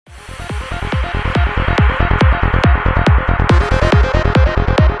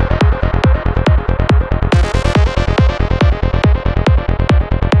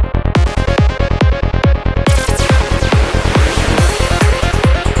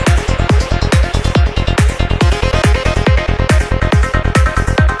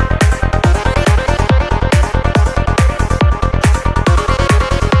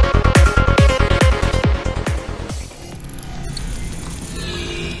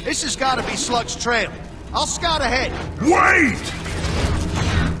This has got to be Slug's trail. I'll scout ahead. Wait!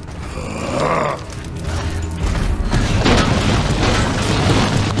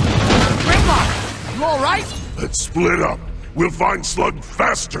 Grimlock! You alright? Let's split up. We'll find Slug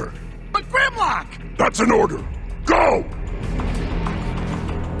faster. But Grimlock! That's an order. Go!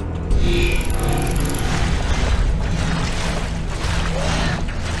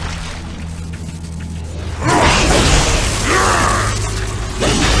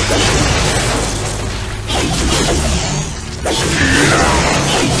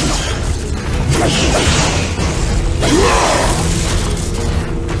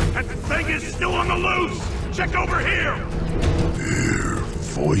 That thing is still on the loose! Check over here! Hear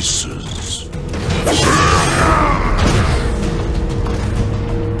voices.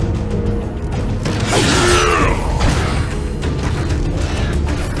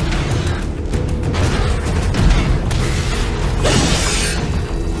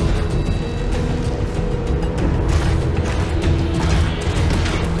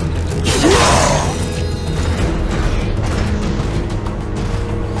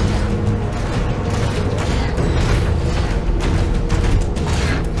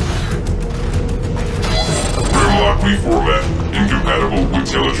 Reformat incompatible with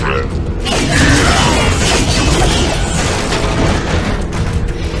Telethread.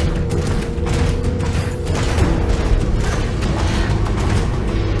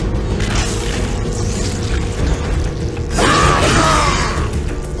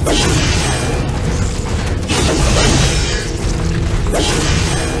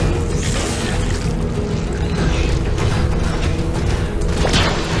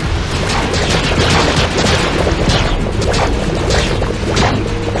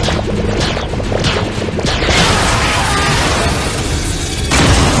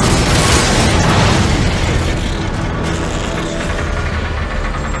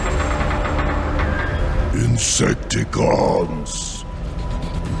 Insecticons.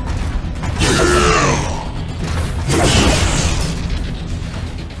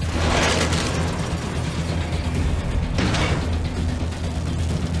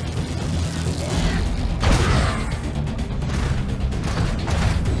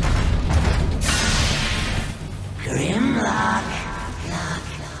 Grimlock.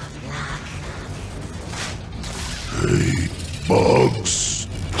 Hey, bugs.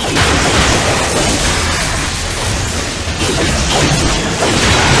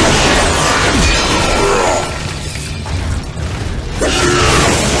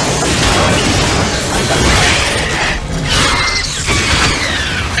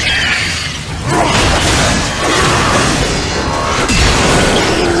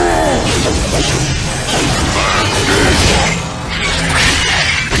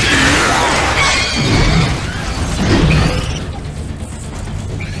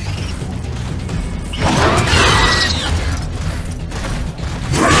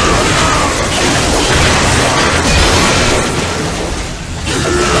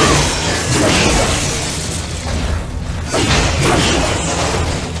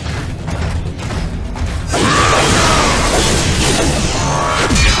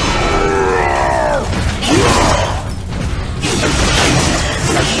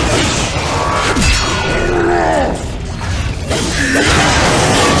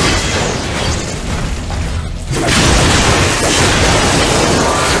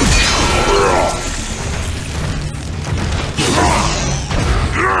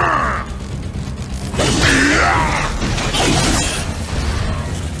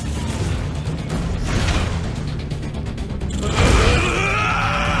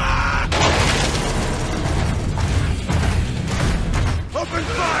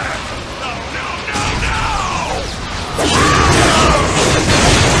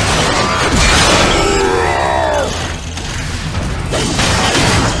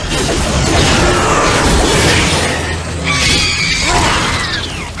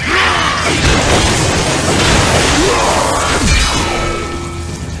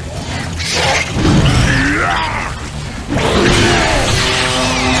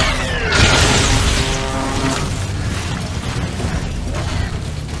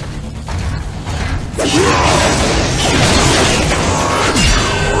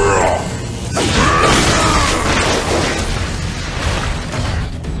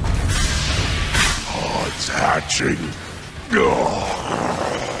 Hatching.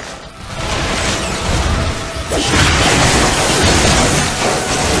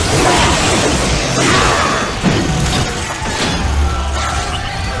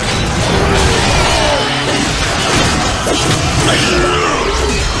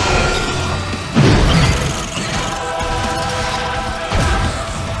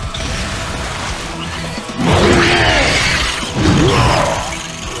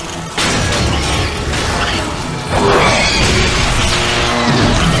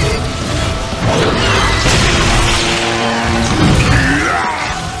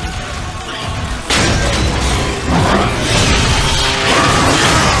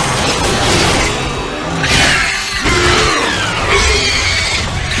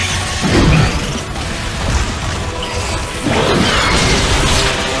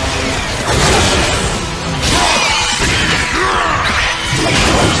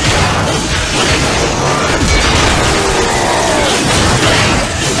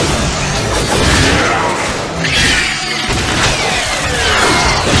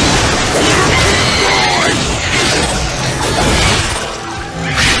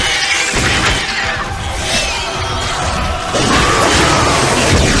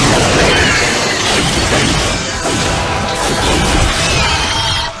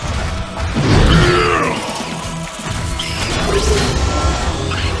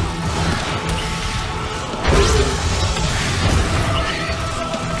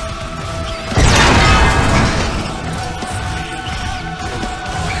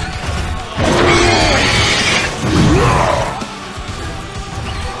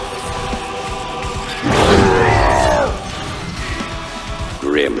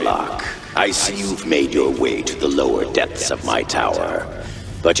 I see you've made your way to the lower depths of my tower,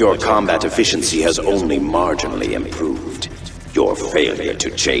 but your combat efficiency has only marginally improved. Your failure to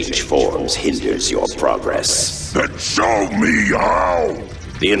change forms hinders your progress. Then show me how!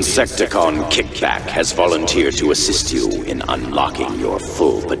 The Insecticon Kickback has volunteered to assist you in unlocking your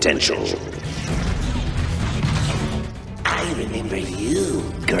full potential. I remember you,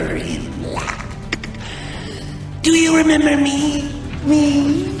 Grimlock. Do you remember me?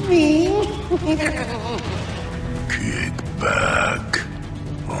 Me? Kickback.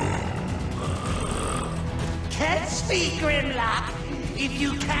 Catch me, Grimlock! If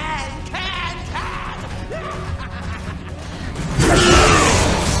you can!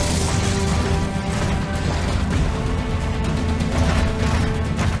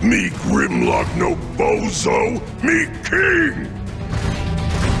 Me Grimlock no bozo! Me king!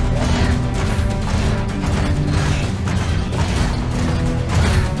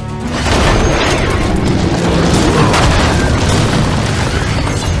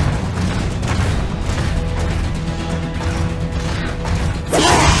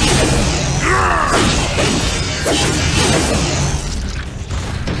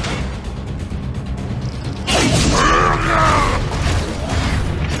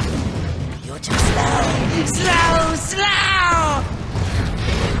 Slow!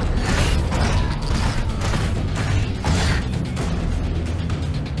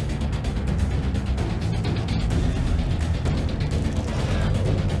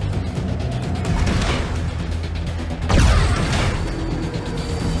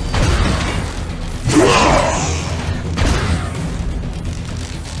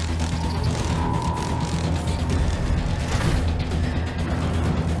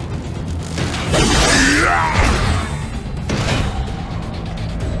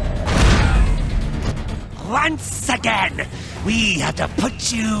 Once again, we have to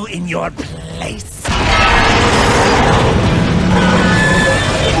put you in your place.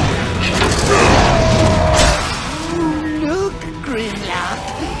 Look, Grimlock.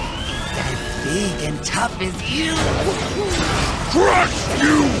 It's as big and tough as you. Crush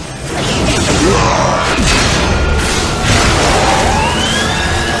you!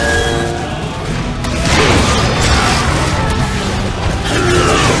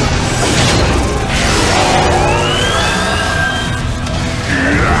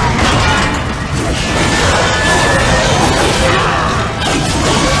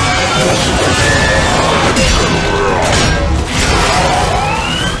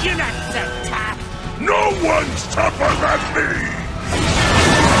 You're not so tough. No one's tougher than me!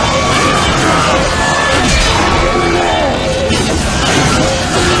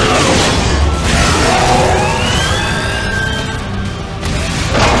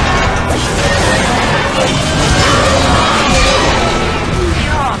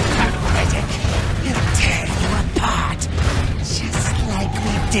 You're pathetic. He'll tear you apart. Just like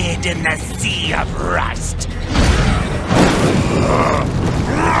we did in the Sea of Rust.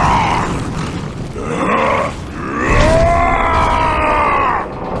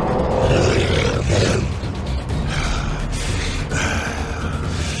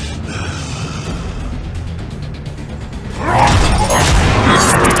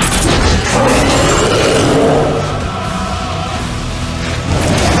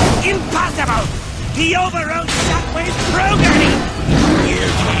 Impossible! He overrode Shockwave's programming! You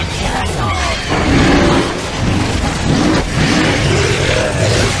can't kill us all!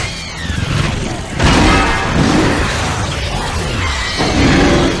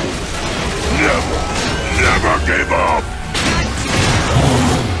 Never give up!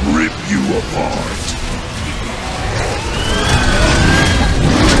 Rip you apart!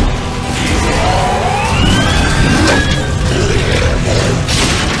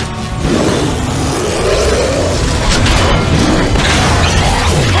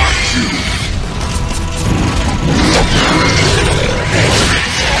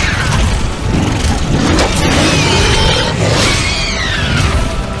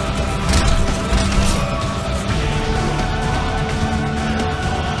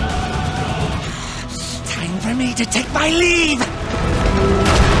 To take my leave!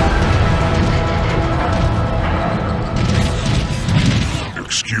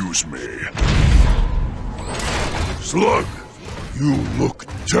 Excuse me. Slug, you look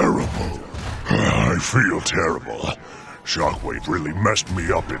terrible. I feel terrible. Shockwave really messed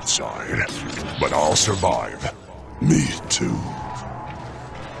me up inside. But I'll survive. Me too.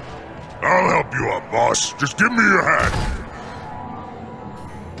 I'll help you up, boss. Just give me your hand.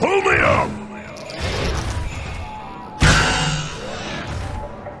 Pull me up!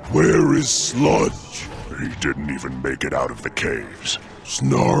 Where is Sludge? He didn't even make it out of the caves.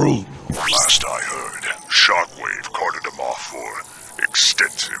 Snarl? Last I heard, Shockwave carted him off for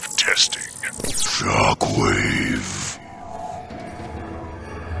extensive testing. Shockwave.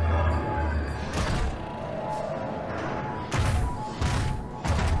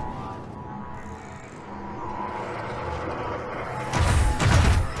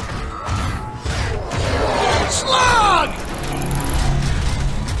 Slug!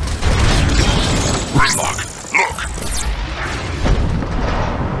 Grimlock, look!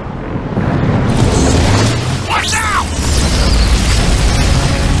 Watch out!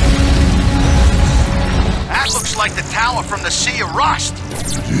 That looks like the tower from the Sea of Rust.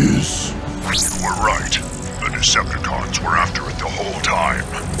 It is. You were right. The Decepticons were after it the whole time.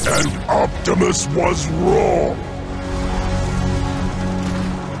 And Optimus was wrong.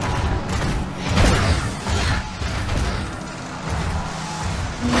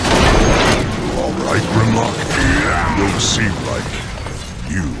 All right, Grimlock? Don't seem like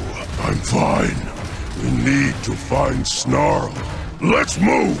you. I'm fine. We need to find Snarl. Let's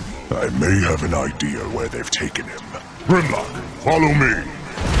move! I may have an idea where they've taken him. Grimlock, follow me.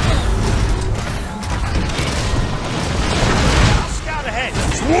 Scout ahead.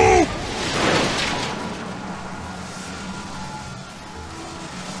 Swoop!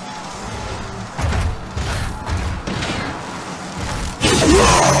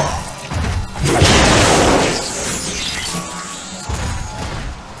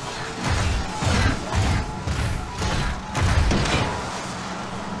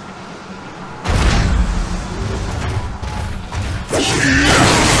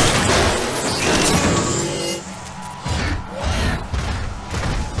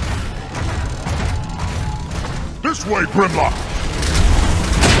 This way, Grimlock!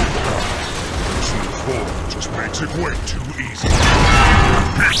 This form just makes it way too easy.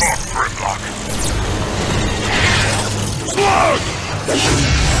 Keep up, Grimlock! Slug!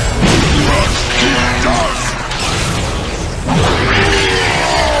 Dust!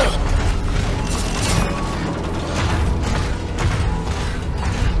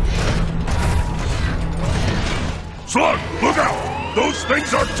 Slug, look out! Those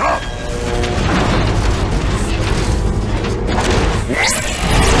things are tough!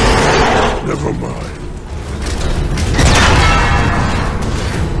 Never mind.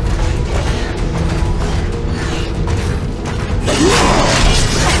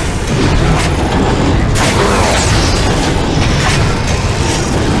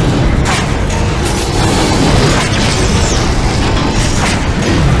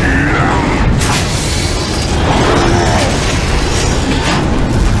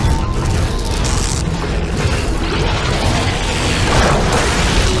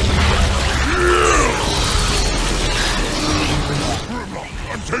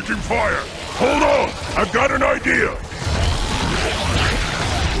 Taking fire! Hold on! I've got an idea!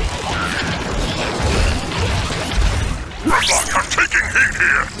 Grimlock, I'm taking heat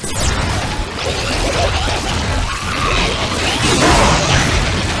here!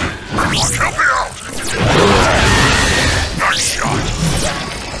 Grimlock, help me out! Nice shot!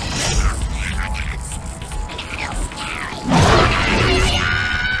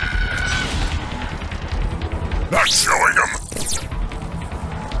 That's showing him!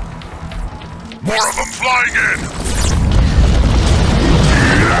 More of them flying in!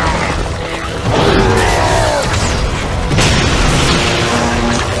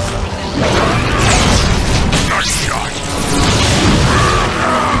 Nice shot!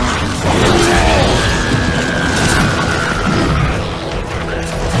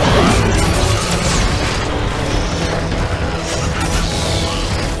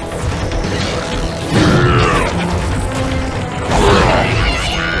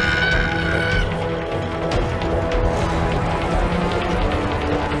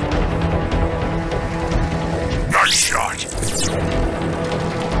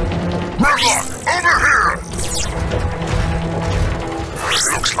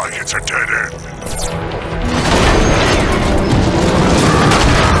 It's a dead end.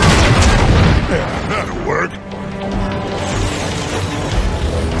 Yeah, that'll work.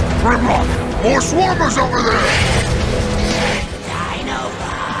 Grimlock! More swarmers over there!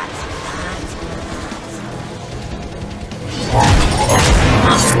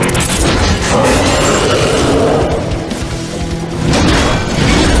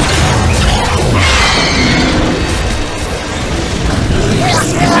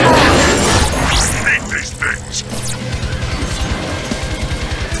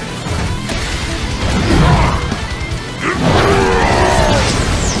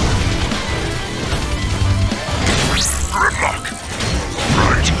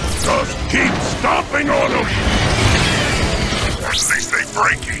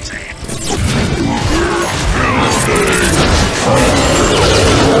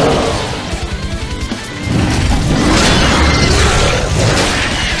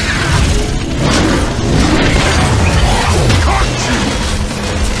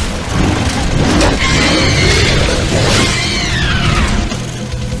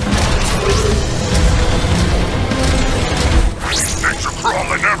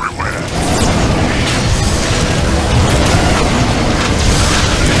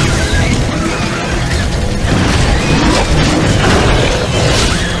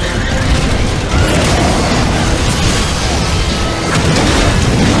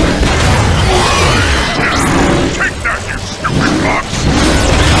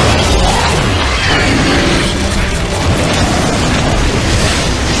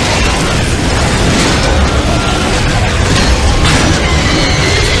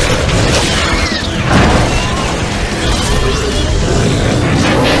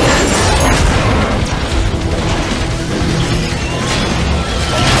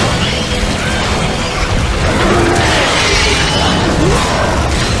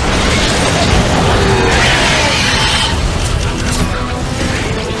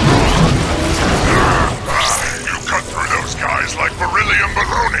 beryllium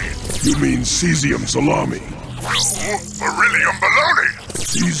baloney. You mean cesium salami? Beryllium baloney.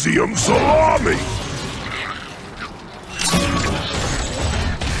 Cesium salami!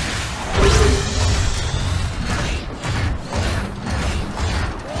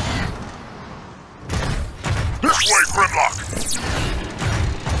 This way, Grimlock.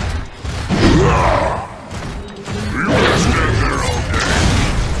 You can stand there all day.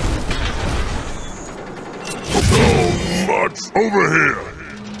 So much over here.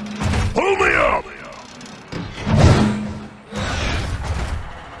 Hold me up.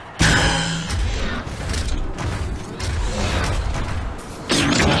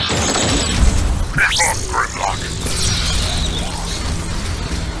 Keep up, Grimlock.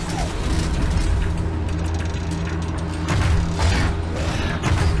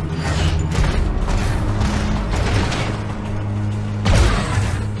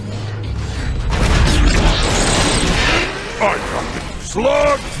 I got it.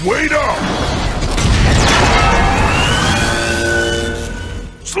 Slug, wait up!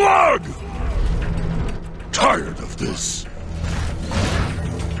 Slug! Tired of this.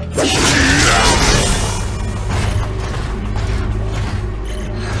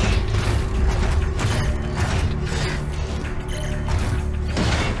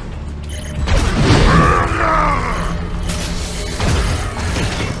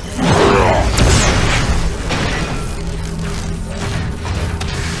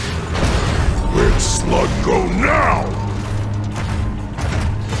 Where'd Slug go now?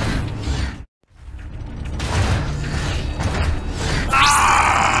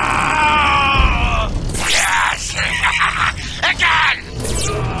 Yes! Again!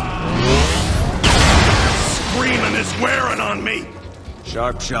 Screaming is wearing on me!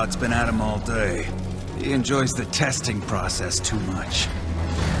 Sharpshot's been at him all day. He enjoys the testing process too much.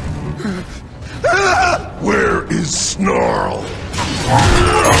 Where is Snarl?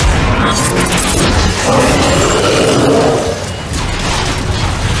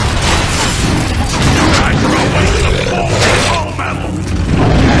 I throw away the ball metal!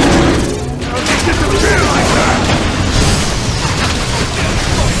 How'd they disappear like that?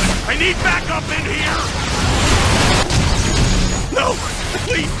 I need backup in here! No!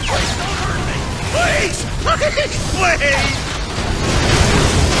 Please! Please don't hurt me! Please! Please! Please!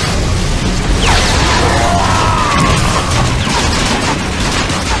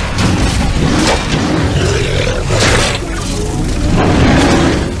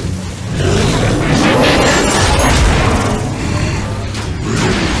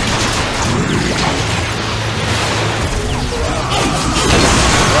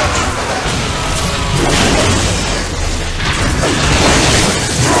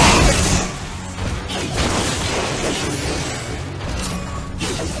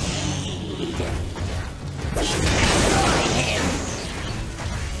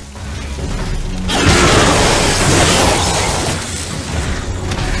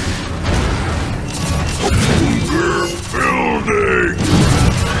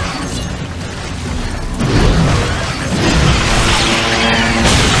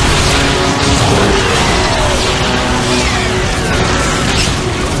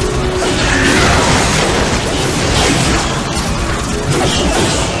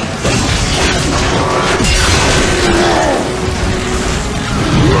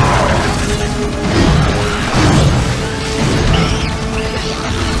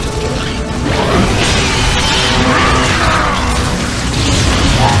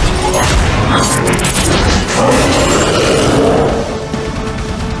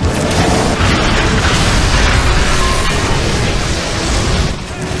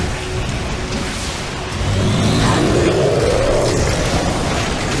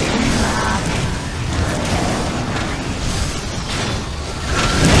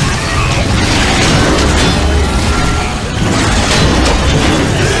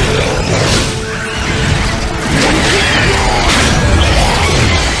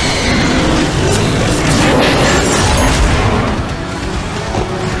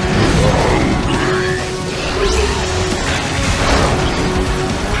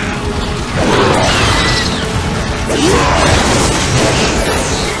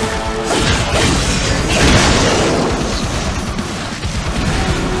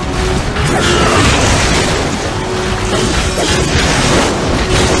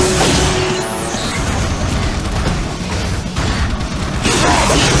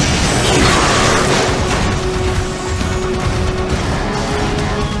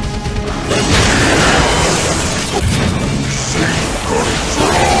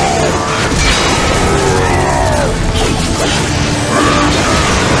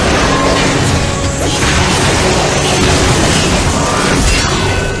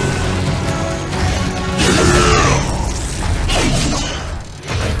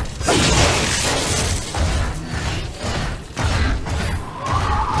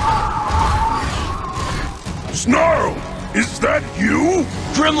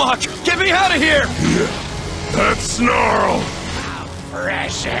 Grimlock, get me out of here! That's Snarl!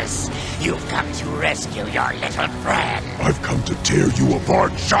 Precious, you've come to rescue your little friend. I've come to tear you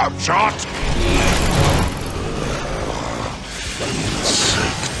apart, Sharp Shot!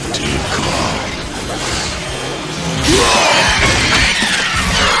 Insecticon.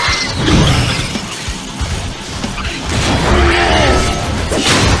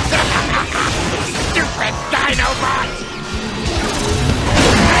 Stupid Dinobot!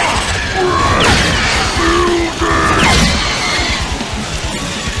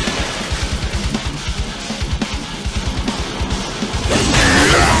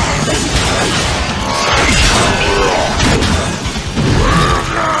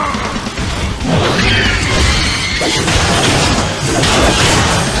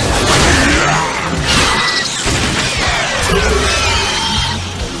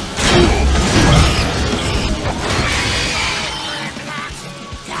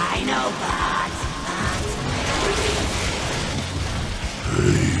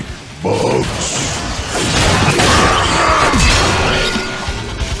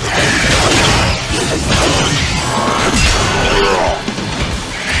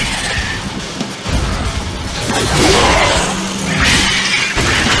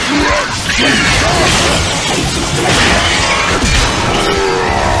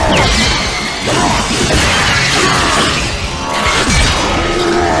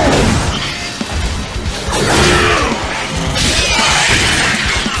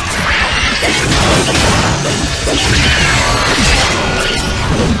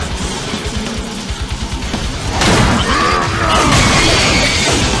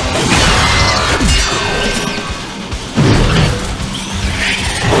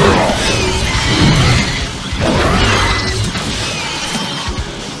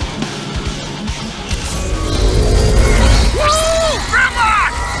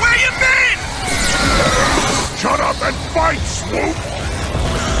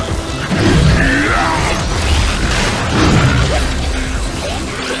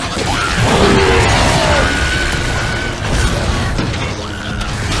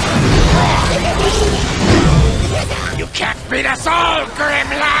 Beat us all,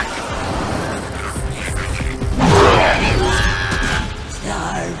 Grimlock!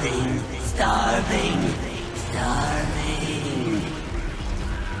 Starving, starving, starving.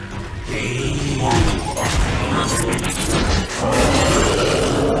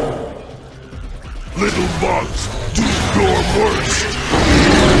 Little bugs, do your worst!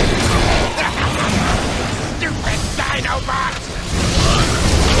 Stupid Dinobot!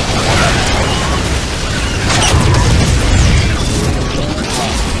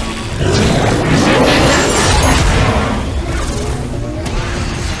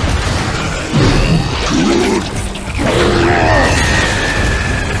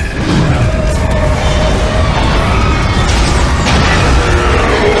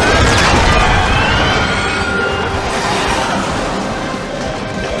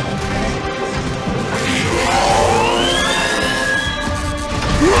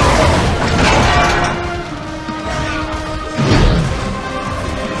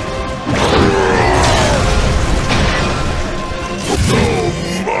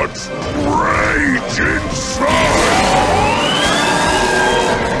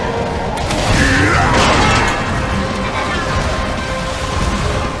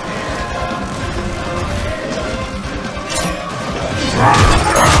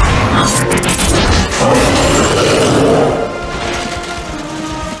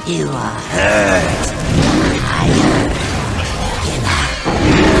 You are hurt. Tired.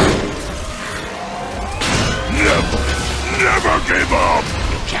 Never give up!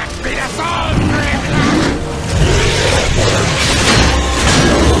 You can't beat us all, Grimlock!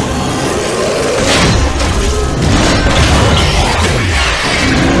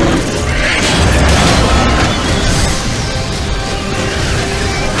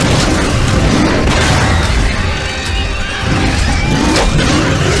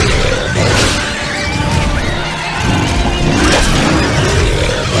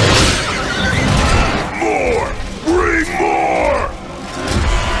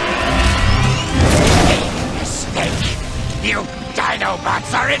 You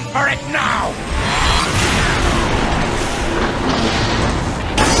Dinobots are in for it now!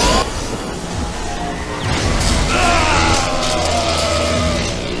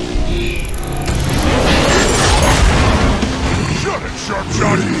 Shut it,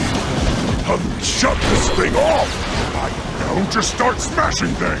 Sharpshot! Shut this thing off! I don't know, just start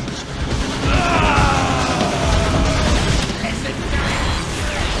smashing things!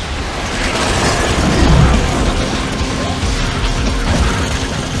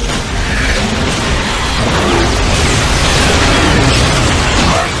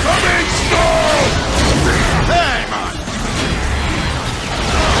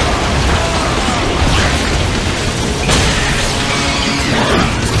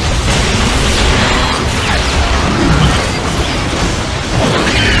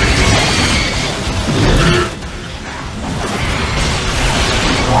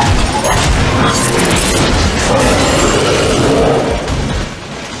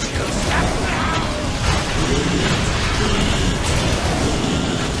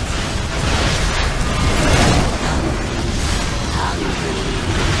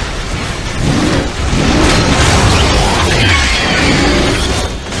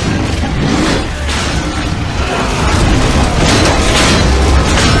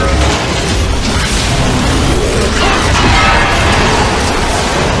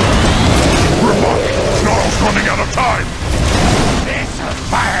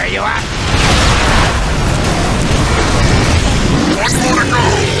 One more to go!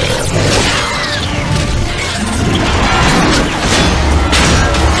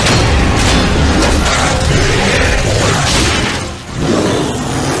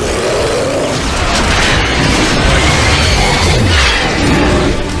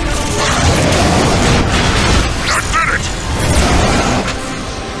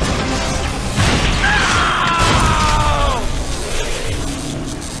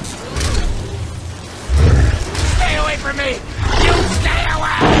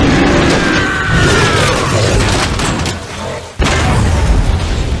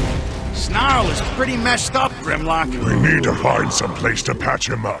 Pretty messed up, Grimlock. We need to find some place to patch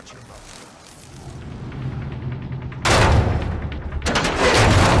him up.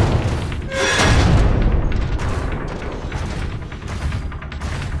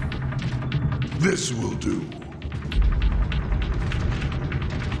 This will do.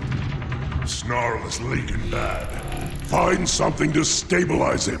 Snarl is leaking bad. Find something to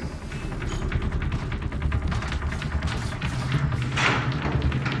stabilize him.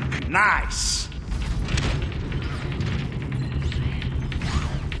 Nice.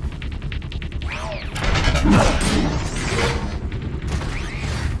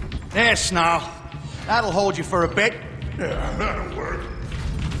 There, Snarl. That'll hold you for a bit. Yeah, that'll work.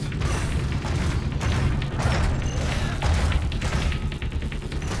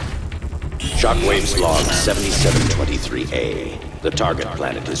 Shockwave's log 7723A. The target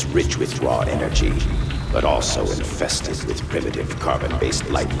planet is rich with raw energy, but also infested with primitive carbon-based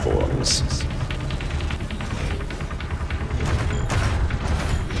life forms.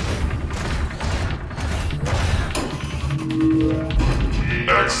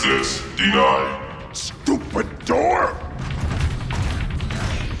 Access denied. Stupid door!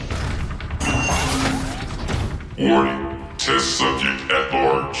 Warning. Test subject at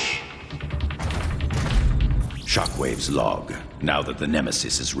large. Shockwave's log. Now that the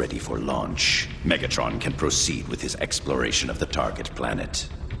Nemesis is ready for launch, Megatron can proceed with his exploration of the target planet.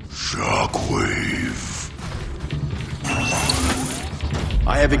 Shockwave.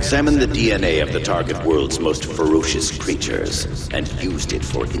 I have examined the DNA of the target world's most ferocious creatures and used it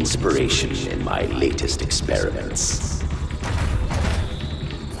for inspiration in my latest experiments.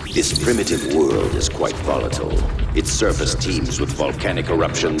 This primitive world is quite volatile. Its surface teems with volcanic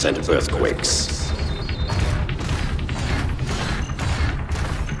eruptions and earthquakes.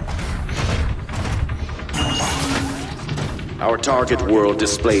 Our target world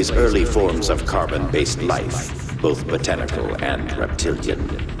displays early forms of carbon-based life, both botanical and reptilian.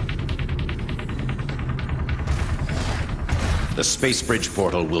 The space bridge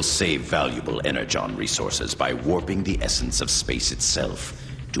portal will save valuable energon resources by warping the essence of space itself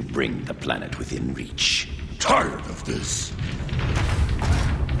to bring the planet within reach. Tired of this.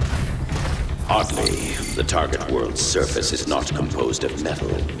 Oddly, the target world's surface is not composed of metal.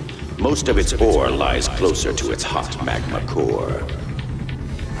 Most of its ore lies closer to its hot magma core.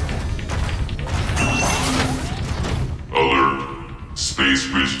 Alert. Space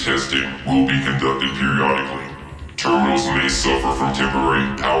bridge testing will be conducted periodically. Terminals may suffer from temporary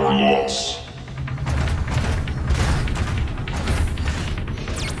power loss.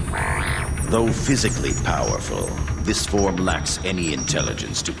 Though physically powerful, this form lacks any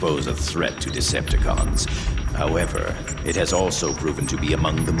intelligence to pose a threat to Decepticons. However, it has also proven to be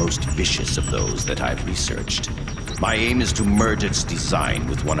among the most vicious of those that I've researched. My aim is to merge its design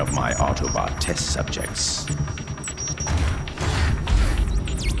with one of my Autobot test subjects.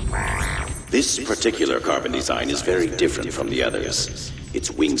 This particular carbon design is very different from the others. Its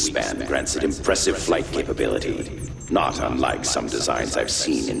wingspan grants it impressive flight capability, not unlike some designs I've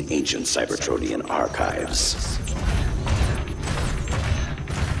seen in ancient Cybertronian archives.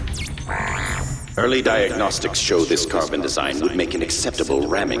 Early diagnostics show this carbon design would make an acceptable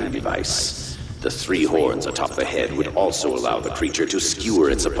ramming device. The 3 horns atop the head would also allow the creature to skewer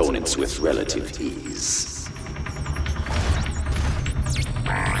its opponents with relative ease.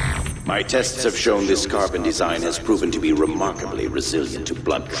 My tests have shown this carbon design has proven to be remarkably resilient to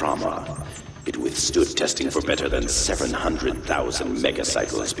blunt trauma. It withstood testing for better than 700,000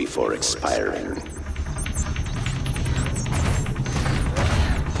 megacycles before expiring.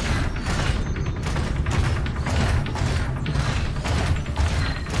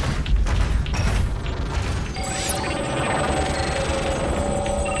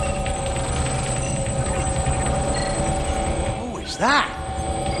 That?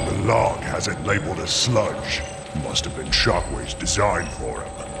 The log has it labeled as sludge. Must have been Shockwave's design for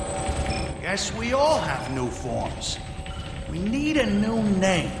him. Guess we all have new forms. We need a new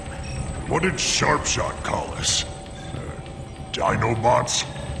name. What did Sharpshot call us? Dinobots?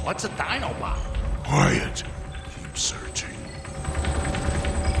 What's a Dinobot? Quiet. Keep searching.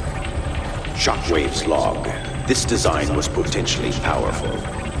 Shockwave's log. This design was potentially powerful.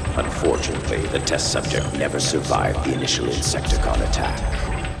 Unfortunately, the test subject never survived the initial Insecticon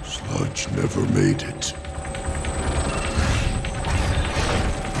attack. Sludge never made it.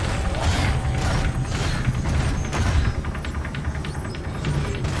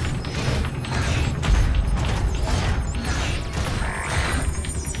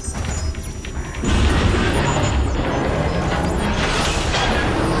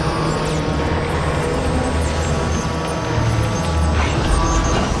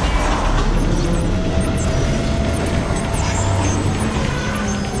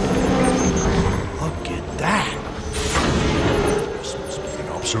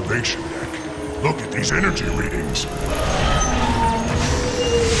 Observation deck. Look at these energy readings.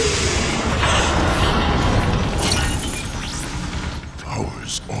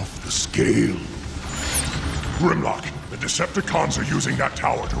 Power's off the scale. Grimlock, the Decepticons are using that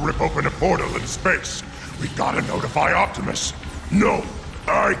tower to rip open a portal in space. We gotta notify Optimus. No,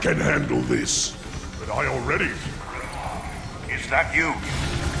 I can handle this. But I already... Is that you?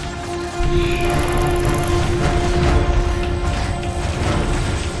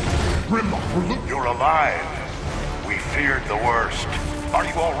 Grimlock, You're alive. We feared the worst. Are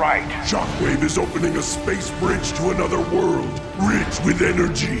you all right? Shockwave is opening a space bridge to another world, rich with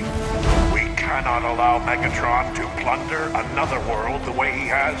energy. We cannot allow Megatron to plunder another world the way he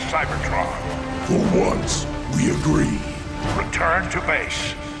has Cybertron. For once, we agree. Return to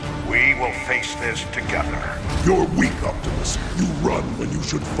base. We will face this together. You're weak, Optimus. You run when you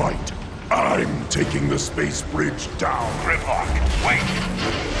should fight. I'm taking the space bridge down. Grimlock, wait.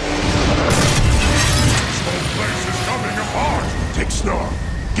 This whole place is coming apart! Take Snar.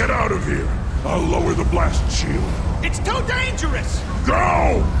 Get out of here. I'll lower the blast shield. It's too dangerous!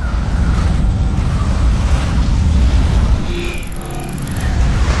 Go!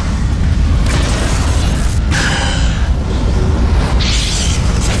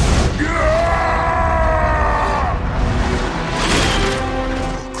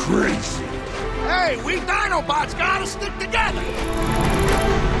 Crazy. Hey, we Dinobots gotta stick together!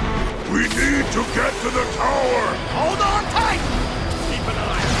 We need to get to the tower! Hold on tight! Keep an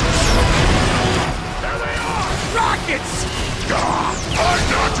eye on them. There they are! Rockets! I'm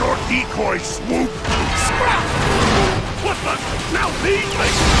not your decoy, Swoop! Scrap! What the? Now these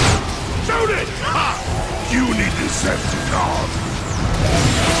things! Shoot it! Ha! You need Decepticon!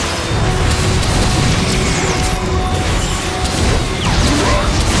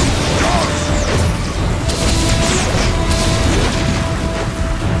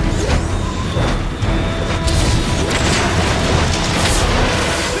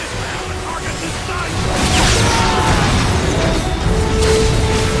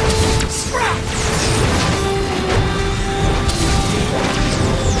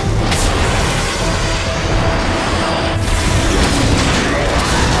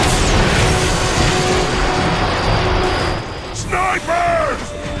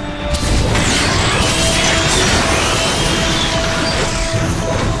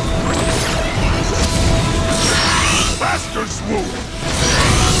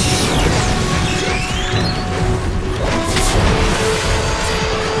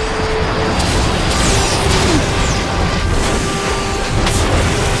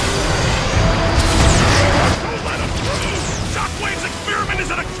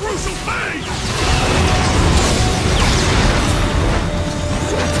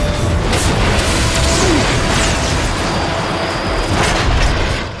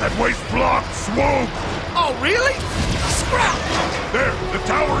 Oh, really? Scrap! There, the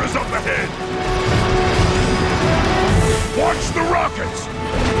tower is up ahead! Watch the rockets!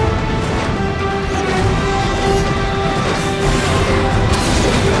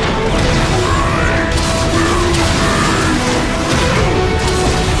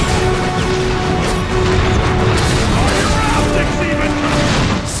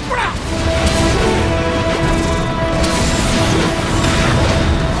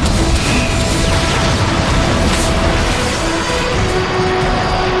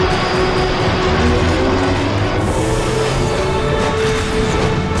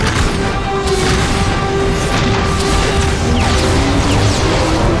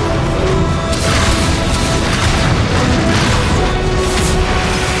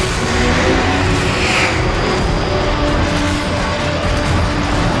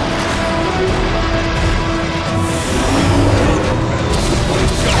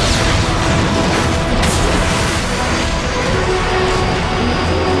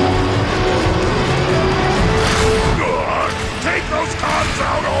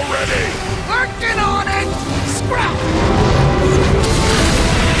 Working on it! Scrap!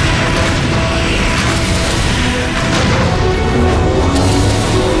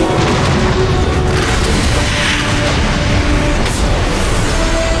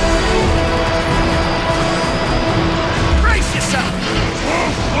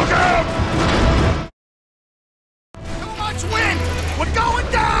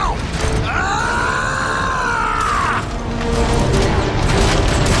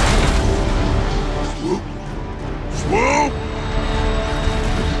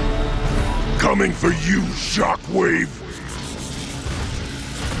 for you, Shockwave!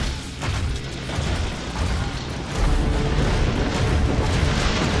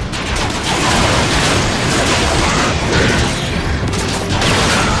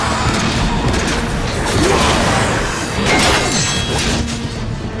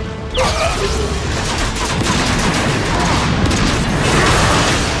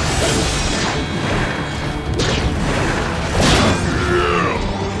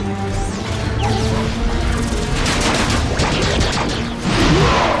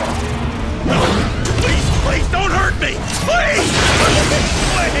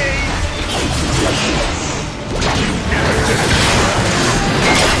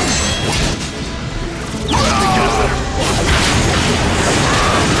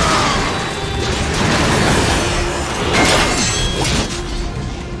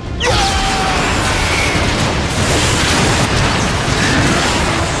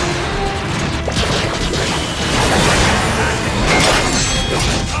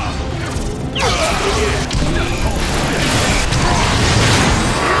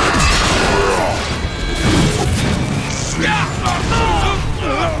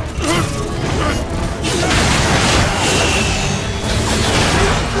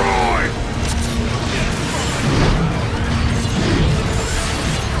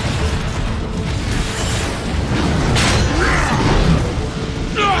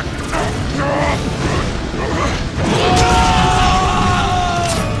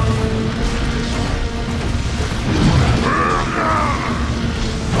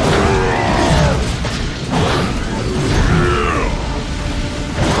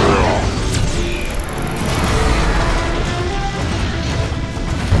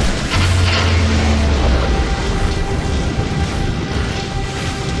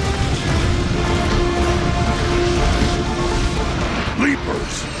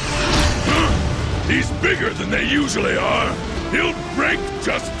 Usually are. He'll break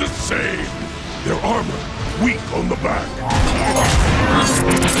just the same. Their armor, weak on the back.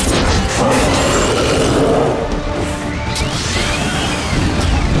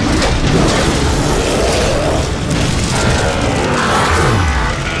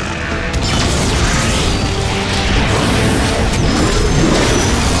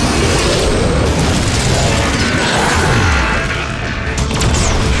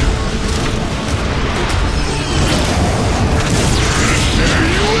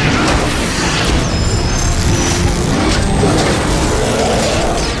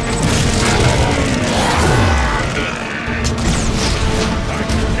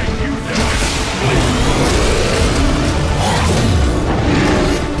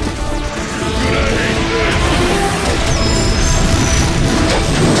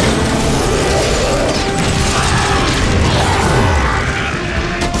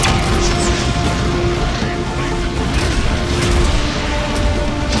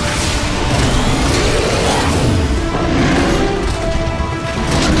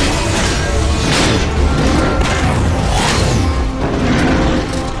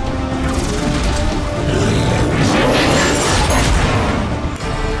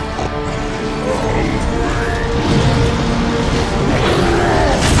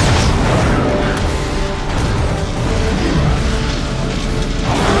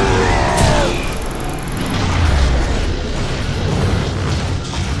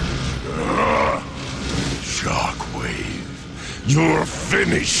 You're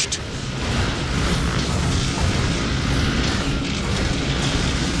finished!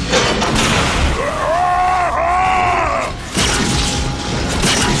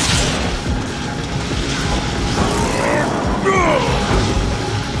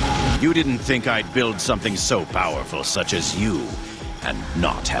 You didn't think I'd build something so powerful such as you, and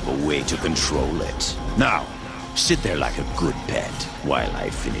not have a way to control it. Now, sit there like a good pet while I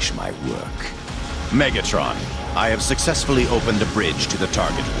finish my work. Megatron, I have successfully opened a bridge to the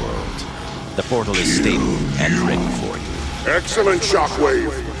target world. The portal is stable and ready for you. Excellent,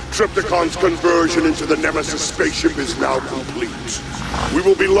 Shockwave. Trypticon's conversion into the Nemesis spaceship is now complete. We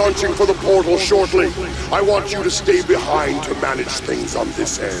will be launching for the portal shortly. I want you to stay behind to manage things on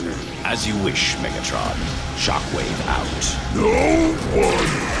this end. As you wish, Megatron. Shockwave out. No one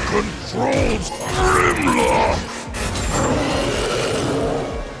controls Grimlock!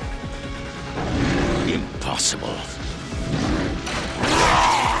 Impossible.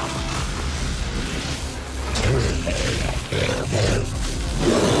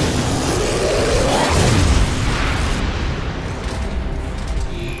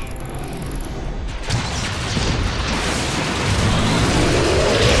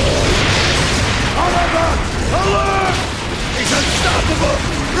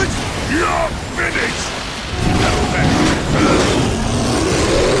 You're finished!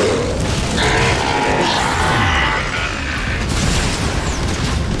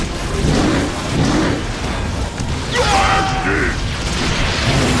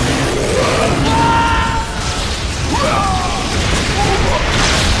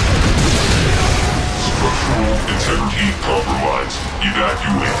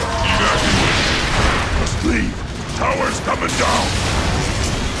 Evacuate. Just leave. Tower's coming down.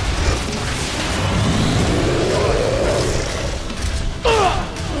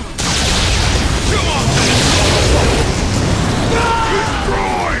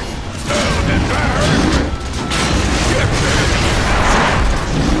 Destroy! Down and down! Get there!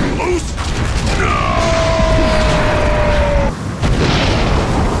 Loose! No!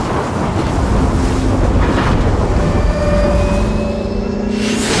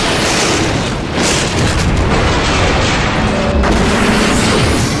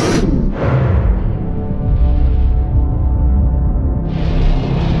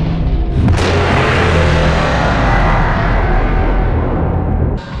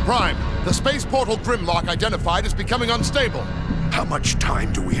 The space portal Grimlock identified is becoming unstable. How much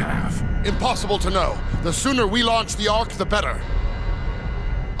time do we have? Impossible to know. The sooner we launch the Ark, the better.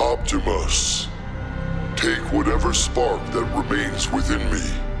 Optimus, take whatever spark that remains within me.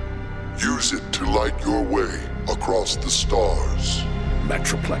 Use it to light your way across the stars.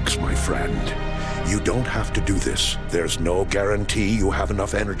 Metroplex, my friend. You don't have to do this. There's no guarantee you have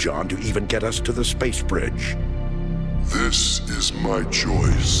enough energon to even get us to the space bridge. This is my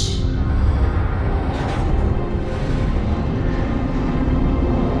choice.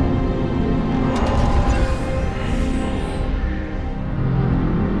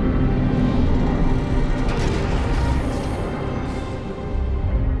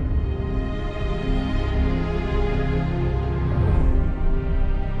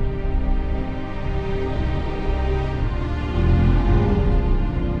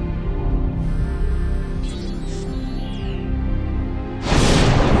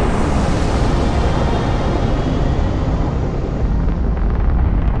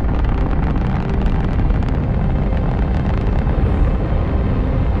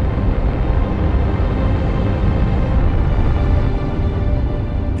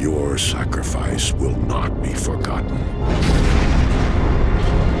 Sacrifice will not be forgotten.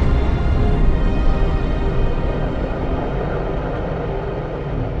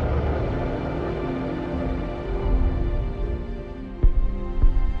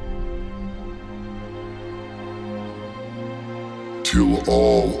 Till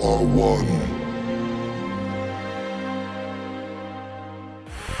all are one.